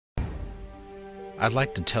I'd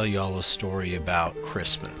like to tell you all a story about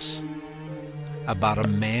Christmas, about a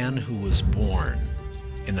man who was born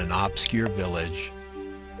in an obscure village,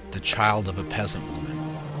 the child of a peasant woman.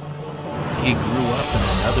 He grew up in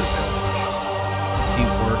another village. He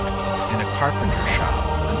worked in a carpenter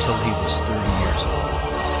shop until he was 30 years old.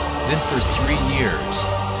 Then for 3 years,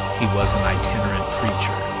 he was an itinerant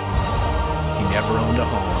preacher. He never owned a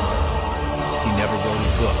home. He never wrote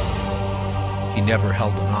a book. He never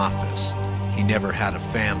held an office. He never had a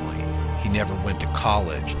family. He never went to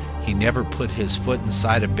college. He never put his foot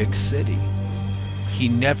inside a big city. He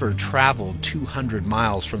never traveled 200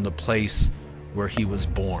 miles from the place where he was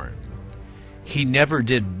born. He never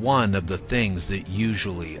did one of the things that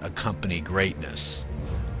usually accompany greatness.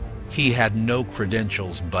 He had no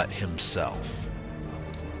credentials but himself.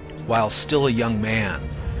 While still a young man,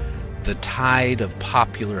 the tide of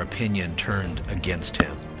popular opinion turned against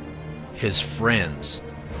him. His friends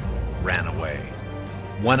ran away.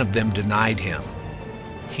 One of them denied him.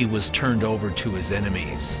 He was turned over to his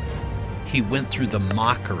enemies. He went through the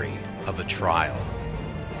mockery of a trial.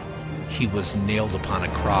 He was nailed upon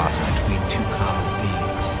a cross between two common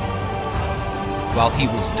thieves. While he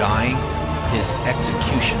was dying, his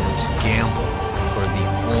executioners gambled for the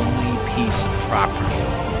only piece of property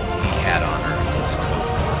he had on earth, his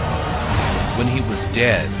coat. When he was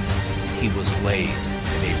dead, he was laid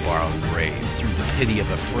in a borrowed grave through the pity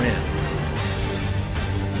of a friend.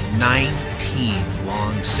 19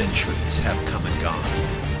 long centuries have come and gone,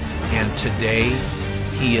 and today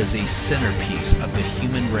he is a centerpiece of the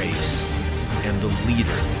human race and the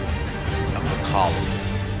leader of the column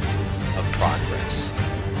of progress.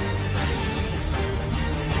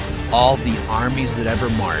 All the armies that ever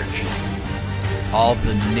marched, all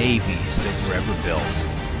the navies that were ever built,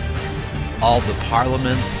 all the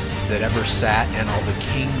parliaments that ever sat, and all the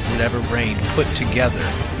kings that ever reigned put together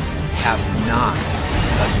have not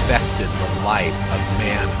affected the life of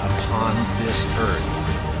man upon this earth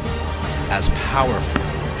as powerfully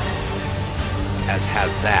as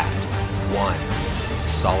has that one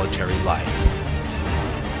solitary life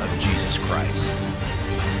of Jesus Christ.